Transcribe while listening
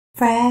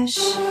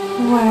Fresh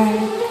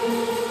work.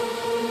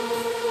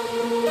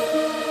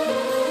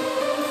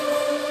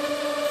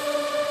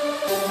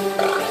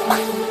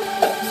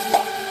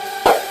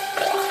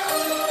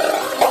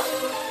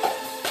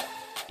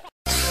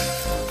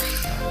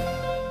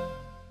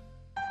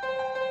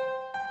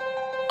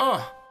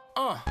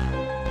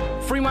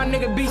 Free my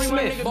nigga B.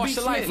 Smith. Boss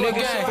your life,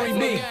 nigga.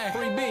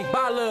 Free B.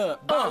 Buy love.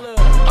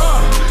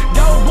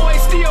 Doughboyz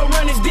still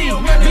running deep.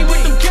 Be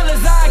with them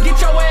killers, I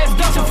get your ass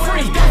done for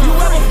free. You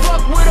ever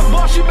fuck with a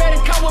boss, you better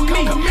come with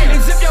me.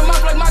 And zip your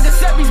mouth like my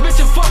Giuseppe's, bitch,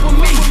 and fuck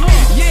with me.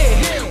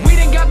 Yeah, we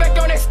done got back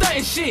on that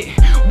stuntin' shit.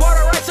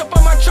 Water rights up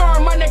on my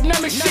charm, my neck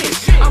numb and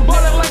shit. I'm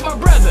ballin' like my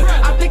brother,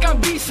 I think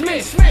I'm B.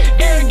 Smith.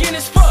 Arrogant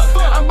as fuck,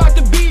 I'm about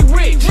to be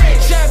rich.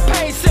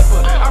 Champagne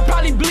sipper, I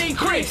probably bleed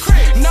Chris.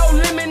 No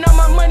limit on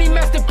my money,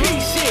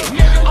 masterpiece shit.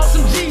 On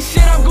some G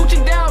shit, I'm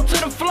Gucci down to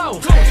the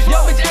flow. Yo,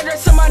 bitch,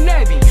 address on my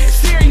Navy,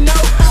 Siri no.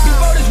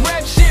 Before this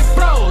rap shit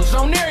froze,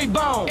 on every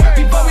bone.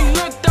 Before we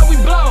looked up, we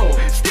blow.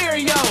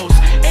 Stereos,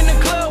 in the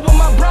club with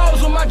my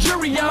bros, with my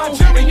jury on.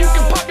 And you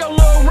can pop your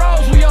little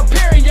rose with your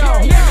period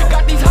on.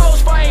 Got these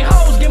hoes fighting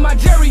hoes, get my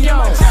Jerry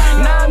on.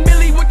 9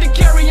 milli with the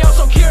carry on,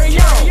 so carry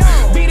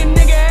on. Beat a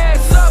nigga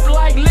ass up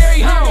like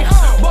Larry Holmes.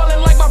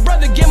 Ballin' like my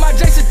brother, get my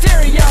Jason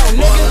Terry on.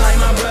 Ballin' like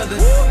my brother,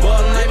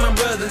 ballin' like my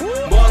brother,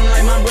 ballin'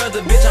 like my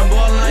brother, bitch, I'm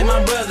ballin' like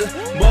my brother,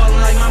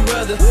 ballin' like my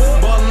brother,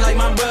 ballin' like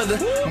my brother,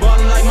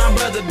 ballin' like my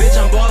brother, bitch,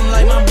 I'm ballin'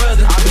 like my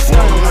brother. I be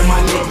stunning with my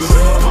niggas,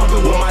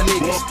 pumping with my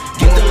niggas,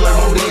 get the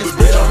level dance,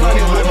 bitch, I'm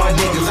running with my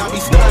niggas. I be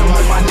stunning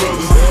with my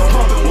niggas,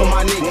 pumping with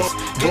my niggas,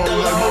 get the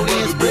level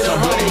dance, bitch, I'm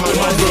running with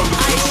my niggas.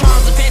 Ice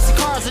charms and fancy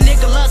cars, a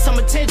nigga love some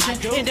attention.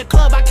 In the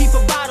club, I keep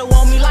a bottle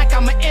on me like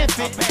I'm an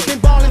infant. Been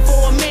ballin'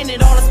 for a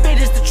minute, all I spit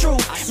is the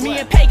truth. Me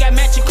and Pay got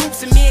matching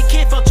coops, and me and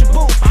Kid fucked your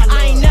boo.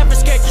 I ain't never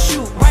scared to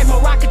shoot, right?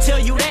 Morocco tell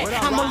you that.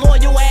 I'm a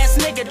loyal ass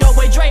nigga,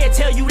 Doughboyz Dre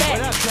tell you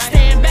that.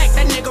 Stand back,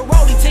 that nigga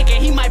rolling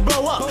ticket, he might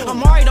blow up.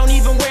 Amari don't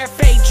even wear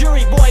fake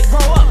jewelry, boy,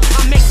 grow up.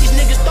 I make these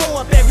niggas throw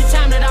up every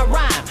time that I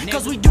rhyme.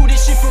 Cause we do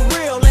this shit for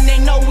real, and they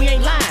know we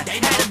ain't lying.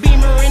 Had a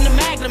Beamer in the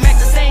Magnum at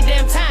the same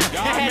damn time.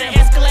 I had an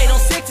Escalade on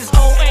 6s,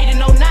 08 and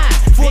 09.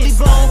 Fully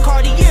blown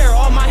Cartier,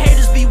 all my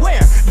haters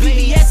beware.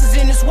 BBS is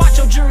in this watch,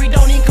 your jury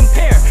don't even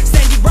compare.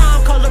 Sandy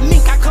Brown, color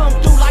mink, I come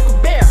through like a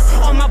bear.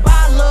 All my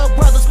love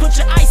brothers, put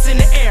your ice in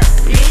the air,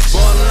 bitch.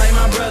 Ballin' like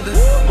my brother,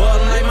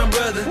 ballin' like my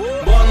brother,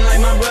 ballin'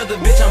 like my brother,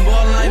 bitch, I'm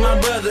ballin' like my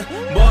brother,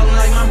 ballin'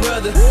 like my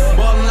brother,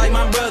 ballin' like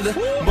my brother,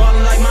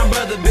 ballin' like my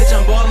brother, bitch,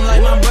 I'm ballin'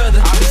 like my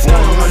brother. I be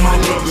stunning with my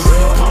niggas,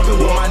 pumping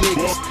with my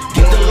niggas,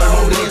 get the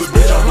level dance,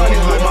 bitch, I'm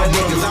running with my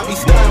niggas. I be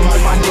stunning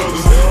with my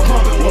niggas,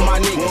 pumping with my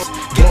niggas,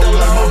 get the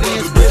level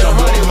dance, bitch, I'm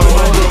running with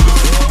my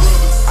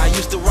niggas. I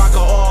used to rock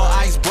a all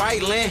ice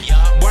Breitling,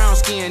 brown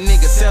skin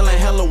nigga selling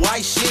hella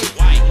white shit.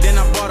 Then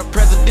I bought a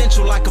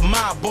presidential like a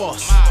mob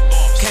boss.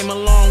 Came a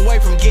long way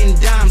from getting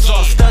dimes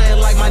off. Stunning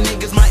like my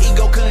niggas, my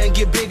ego couldn't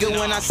get bigger.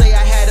 When I say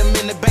I had him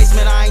in the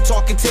basement, I ain't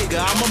talking Tigger.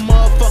 I'm a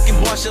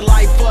motherfucking boss, your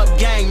life up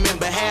gang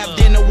member. Have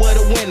dinner with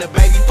a winner,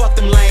 baby, fuck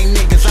them lame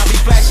niggas. I be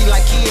flashy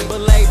like Kid, but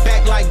laid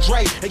back like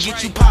Dre. And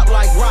get you pop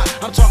like Rock,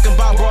 I'm talking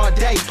about broad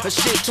day. A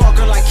shit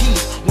talker like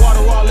Heath,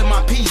 water all in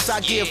my piece.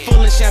 I get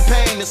full of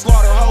champagne and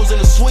slaughter hoes in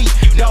the suite.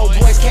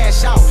 Doughboyz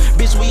Cashout,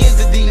 bitch, we is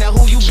the D, now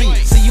who you be?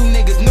 See, you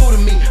niggas new to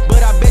me,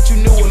 but I bet you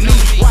knew of me.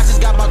 Watches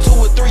got about 2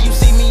 or 3, you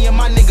see me and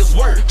my niggas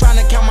work.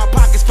 Tryna count my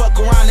pockets, fuck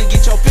around and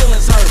get your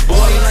feelings hurt.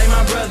 Ballin' like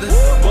my brother,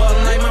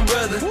 ballin' like my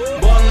brother,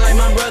 ballin' like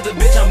my brother,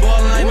 bitch, I'm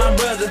ballin' like my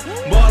brother,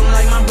 ballin'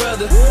 like my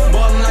brother,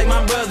 ballin' like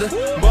my brother,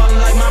 ballin'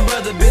 like my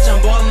brother, bitch, I'm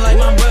ballin' like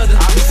my brother.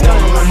 I be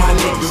stunning with my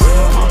niggas,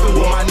 pumping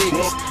with my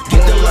niggas,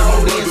 get the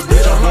level dance,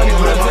 bitch, I'm running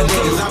with my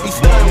niggas. I be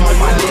stunning with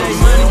my niggas,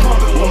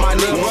 pumping with my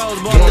niggas,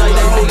 get the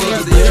level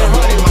dance, bitch, I'm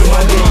running with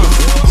my niggas.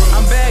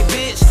 I'm back,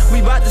 bitch, we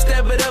bout to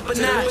step it up a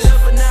notch.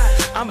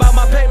 I'm about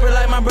my paper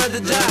like my brother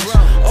Josh.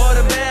 All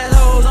the bad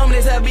hoes on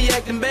this, I be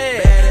acting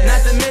bad.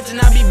 Not to mention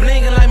I be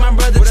blinking like my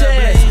brother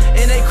Chad.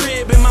 In they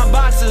crib, in my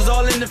boxes,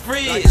 all in the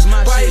fridge.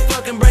 Probably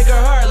fucking break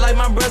her heart like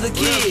my brother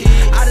Kid.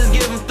 I just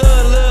give him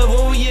thug love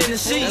when we in the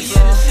sheets.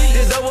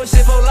 This double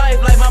shit for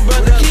life like my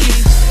brother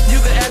Keith. You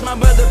can ask my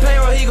brother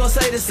Payroll, he gon'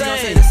 say the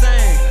same.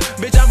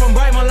 Bitch, I'm from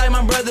Brightmont like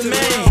my brother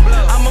Man.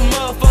 I'm a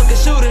motherfucking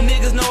shooter,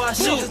 niggas know I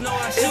shoot.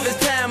 If it's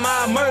time,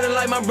 I'll murder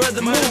like my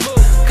brother Move.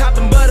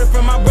 Copping butter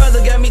from my brother,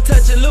 got me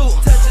touching loot.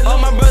 All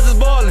my brothers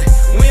ballin',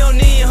 we don't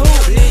need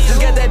hoop.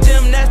 Just got that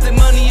gymnastic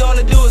money, all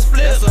they do is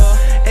flip.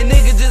 And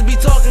niggas just be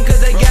talking cause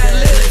they got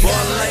lit.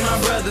 Ballin' like my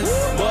brother,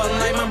 ballin'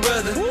 like my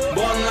brother,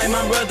 ballin' like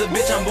my brother,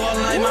 bitch, I'm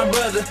ballin' like my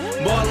brother,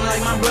 ballin'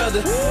 like my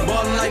brother,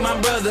 ballin' like my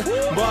brother,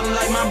 ballin'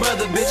 like my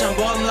brother, bitch, I'm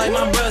ballin' like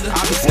my brother.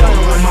 I be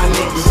stunning with my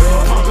niggas,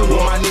 pumping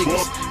with my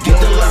niggas, get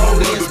the level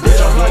dance, bitch,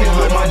 I'm running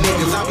with my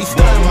niggas. I be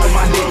stunning with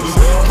my niggas,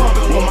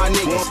 pumping with my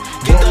niggas,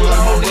 get the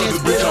level dance,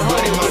 bitch, I'm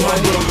running with my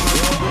niggas.